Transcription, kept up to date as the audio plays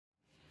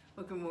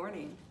Well, good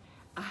morning.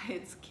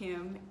 It's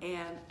Kim,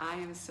 and I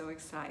am so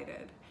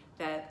excited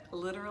that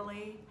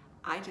literally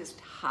I just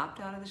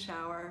hopped out of the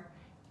shower,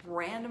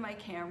 ran to my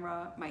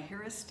camera, my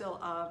hair is still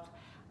up,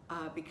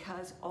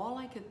 because all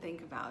I could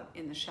think about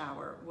in the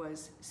shower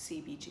was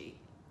CBG.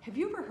 Have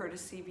you ever heard of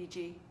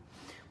CBG?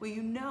 Well,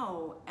 you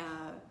know,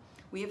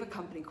 we have a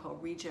company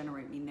called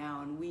Regenerate Me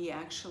Now, and we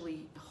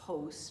actually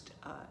host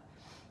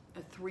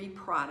 3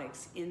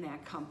 products in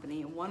that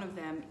company, and one of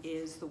them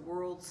is the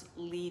world's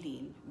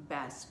leading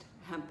best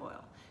hemp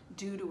oil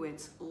due to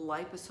its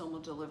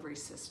liposomal delivery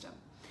system.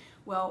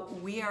 Well,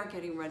 we are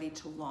getting ready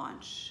to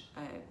launch.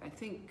 I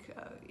think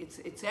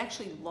it's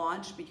actually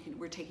launched, but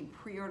we're taking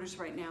pre-orders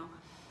right now.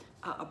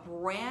 A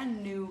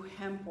brand new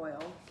hemp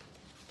oil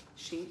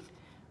sheet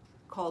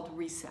called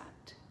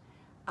RECEPT.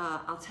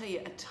 I'll tell you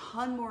a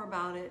ton more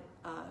about it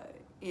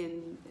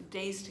in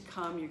days to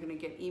come. You're going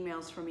to get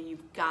emails from me.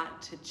 You've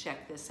got to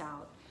check this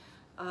out.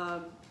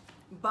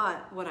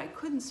 But what I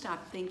couldn't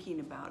stop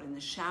thinking about in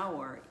the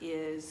shower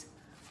is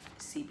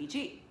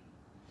CBG.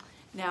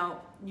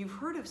 Now, you've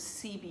heard of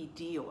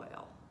CBD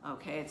oil,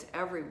 okay? It's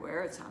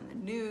everywhere. It's on the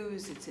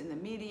news, it's in the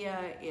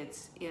media,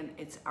 it's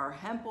our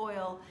hemp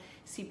oil.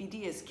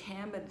 CBD is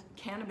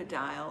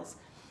cannabidiols,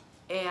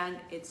 and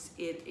it's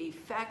a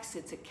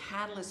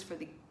catalyst for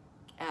the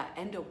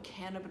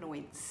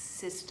endocannabinoid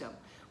system,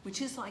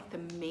 which is like the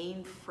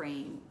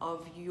mainframe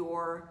of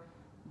your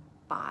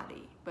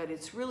body, but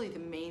it's really the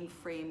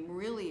mainframe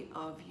really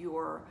of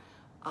your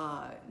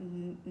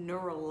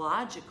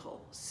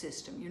neurological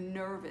system, your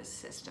nervous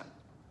system.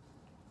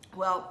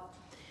 Well,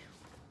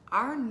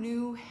 our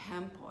new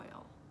hemp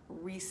oil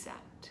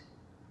RECEPT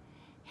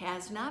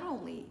has not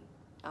only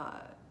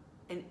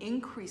an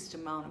increased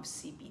amount of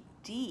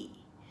CBD,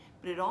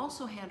 but it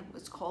also had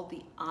what's called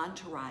the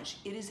entourage.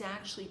 It is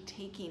actually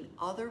taking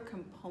other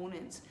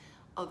components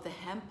of the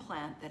hemp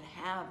plant that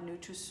have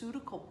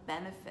nutraceutical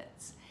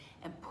benefits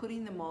and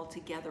putting them all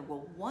together.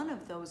 Well, one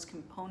of those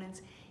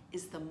components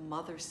is the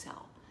mother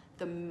cell,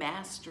 the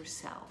master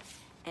cell,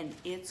 and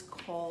it's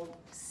called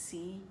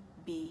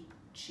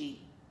CBG.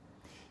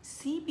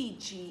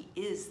 CBG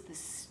is the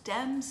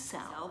stem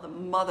cell, the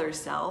mother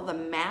cell, the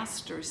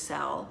master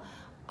cell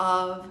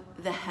of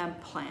the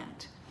hemp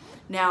plant.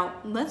 Now,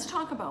 let's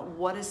talk about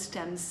what a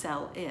stem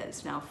cell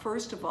is. Now,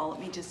 first of all, let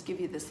me just give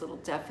you this little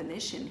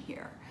definition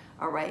here,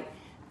 all right?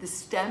 The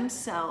stem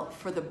cell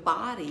for the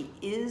body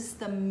is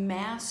the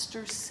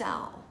master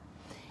cell,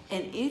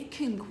 and it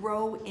can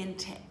grow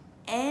into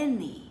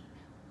any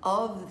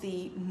of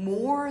the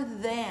more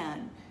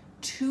than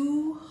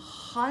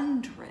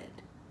 200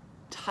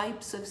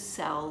 types of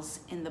cells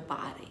in the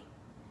body.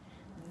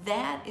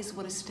 That is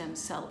what a stem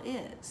cell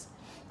is.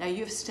 Now, you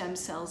have stem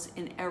cells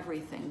in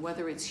everything,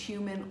 whether it's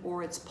human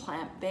or it's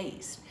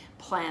plant-based.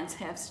 Plants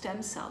have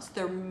stem cells.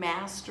 They're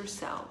master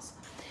cells.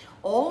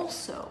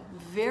 Also,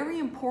 very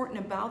important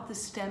about the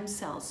stem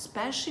cells,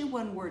 especially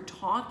when we're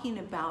talking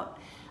about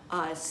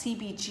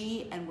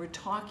CBG and we're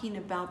talking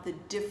about the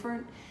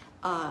different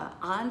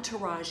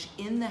entourage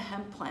in the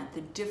hemp plant,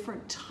 the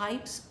different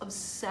types of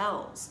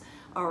cells,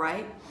 all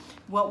right?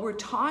 What we're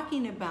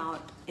talking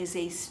about is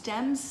a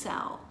stem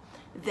cell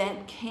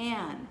that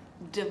can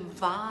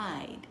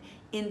divide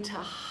into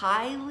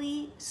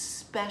highly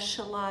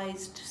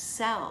specialized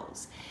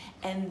cells,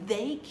 and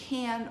they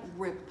can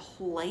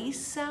replace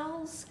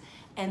cells,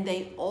 and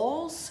they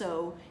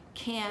also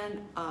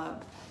can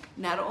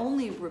not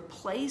only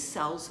replace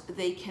cells,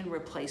 they can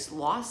replace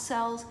lost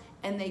cells,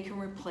 and they can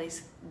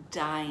replace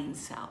dying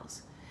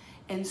cells.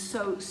 And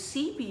so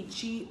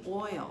CBG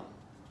oil,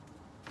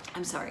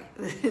 I'm sorry,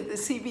 the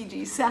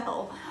CBG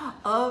cell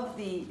of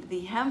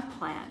the hemp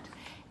plant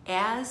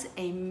as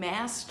a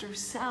master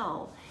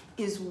cell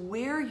is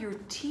where your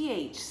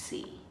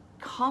THC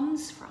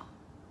comes from.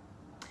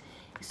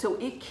 So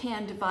it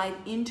can divide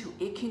into,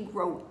 it can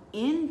grow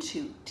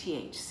into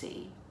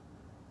THC,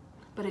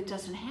 but it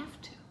doesn't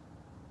have to.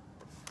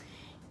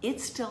 It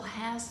still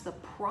has the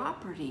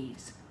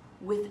properties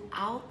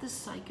without the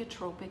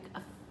psychotropic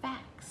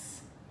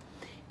effects.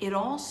 It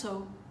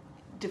also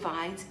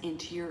divides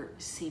into your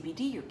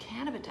CBD, your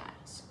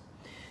cannabidiols.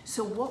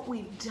 So what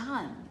we've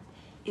done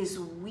is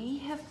we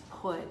have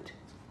put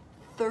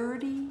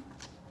 30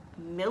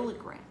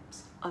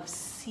 milligrams of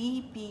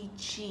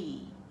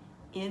CBG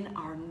in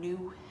our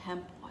new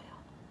hemp oil.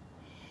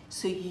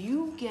 So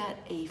you get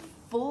a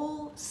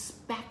full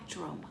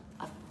spectrum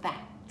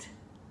effect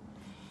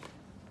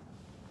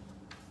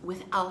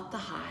without the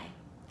high.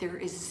 There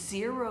is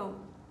 0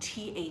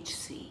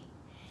 THC.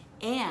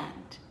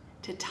 And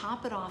to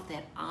top it off,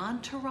 that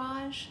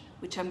entourage,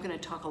 which I'm going to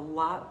talk a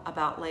lot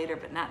about later,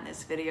 but not in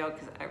this video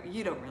because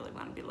you don't really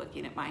want to be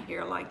looking at my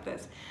hair like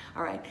this.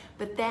 All right,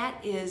 but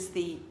that is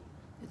the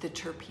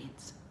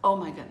terpenes. Oh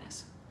my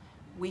goodness.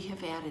 We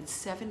have added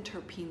 7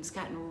 terpenes,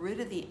 gotten rid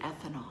of the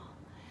ethanol.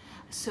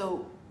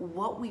 So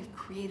what we've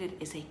created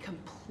is a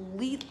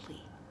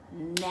completely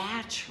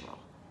natural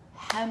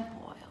hemp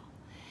oil.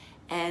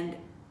 And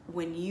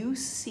when you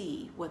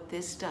see what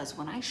this does,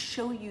 when I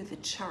show you the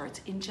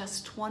charts in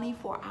just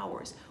 24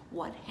 hours,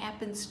 what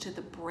happens to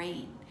the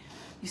brain,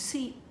 You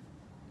see,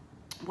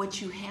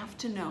 what you have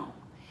to know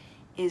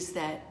is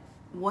that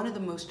one of the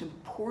most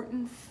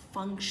important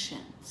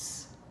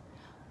functions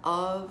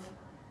of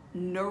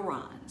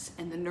neurons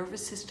and the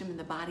nervous system in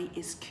the body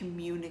is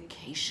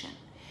communication.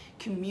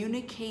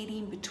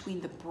 Communicating between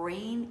the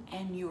brain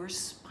and your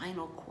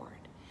spinal cord.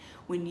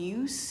 When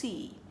you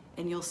see,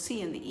 and you'll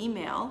see in the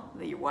email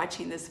that you're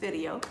watching this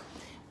video,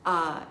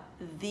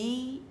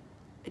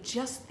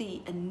 just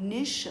the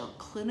initial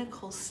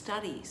clinical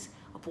studies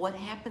of what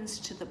happens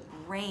to the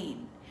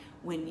brain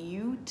when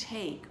you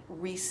take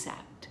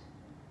RECEPT,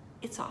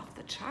 it's off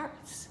the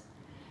charts.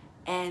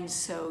 And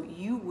so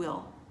you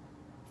will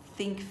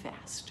think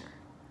faster.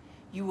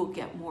 You will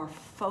get more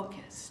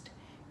focused.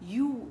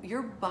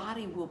 Your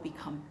body will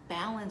become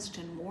balanced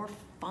and more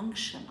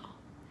functional.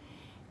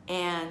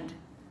 And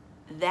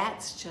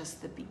that's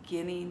just the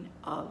beginning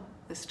of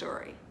the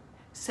story.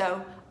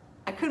 So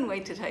I couldn't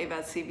wait to tell you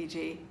about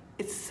CBG.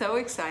 It's so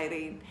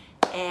exciting.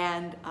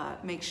 And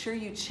make sure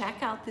you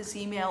check out this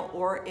email,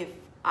 or if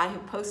I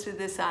have posted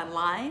this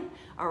online,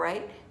 all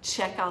right,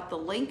 check out the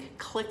link,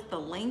 click the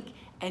link,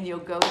 and you'll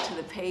go to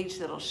the page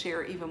that'll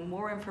share even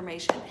more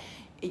information.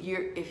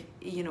 If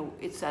you know,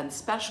 it's on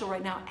special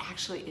right now.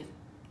 Actually,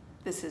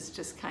 this is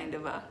just kind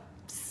of a,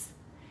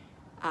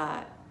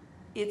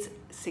 it's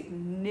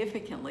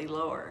significantly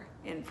lower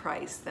in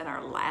price than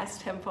our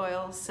last hemp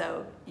oil,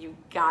 so you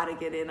gotta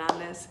get in on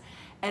this.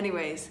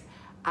 Anyways,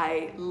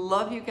 I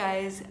love you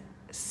guys.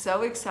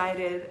 So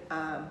excited.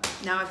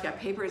 Now I've got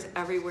papers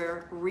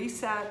everywhere.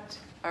 RECEPT,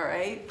 all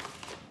right?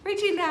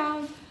 Reaching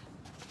down.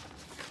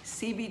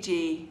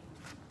 CBG,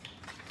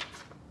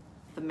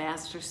 the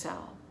master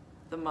cell,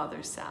 the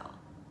mother cell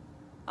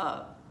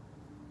of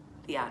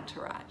the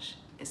entourage,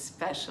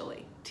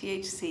 especially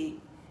THC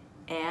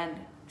and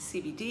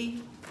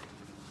CBD.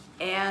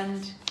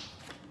 And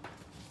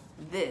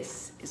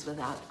this is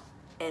without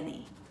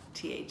any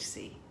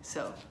THC.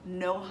 So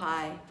no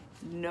high,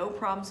 no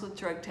problems with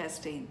drug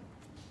testing.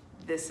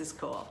 This is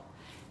cool.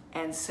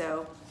 And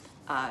so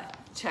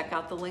check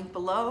out the link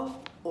below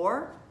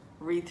or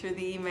read through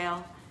the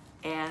email,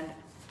 and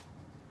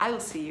I will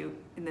see you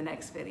in the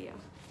next video.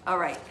 All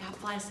right, God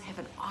bless, have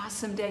an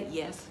awesome day.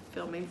 Yes,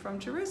 filming from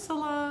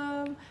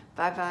Jerusalem.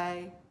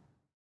 Bye-bye.